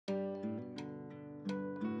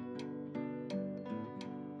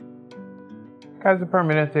Kaiser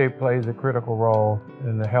Permanente plays a critical role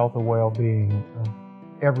in the health and well-being of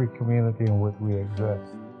every community in which we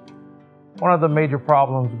exist. One of the major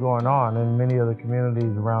problems going on in many of the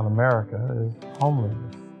communities around America is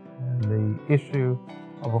homelessness and the issue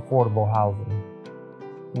of affordable housing.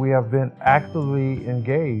 We have been actively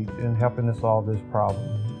engaged in helping to solve this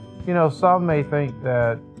problem. You know, some may think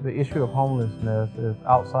that the issue of homelessness is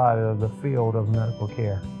outside of the field of medical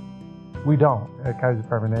care. We don't at Kaiser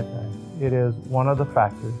Permanente. It is one of the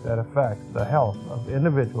factors that affects the health of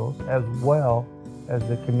individuals as well as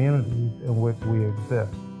the communities in which we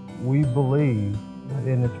exist. We believe that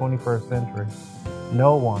in the 21st century,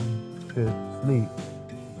 no one should sleep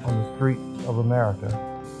on the streets of America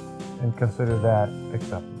and consider that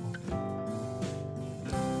acceptable.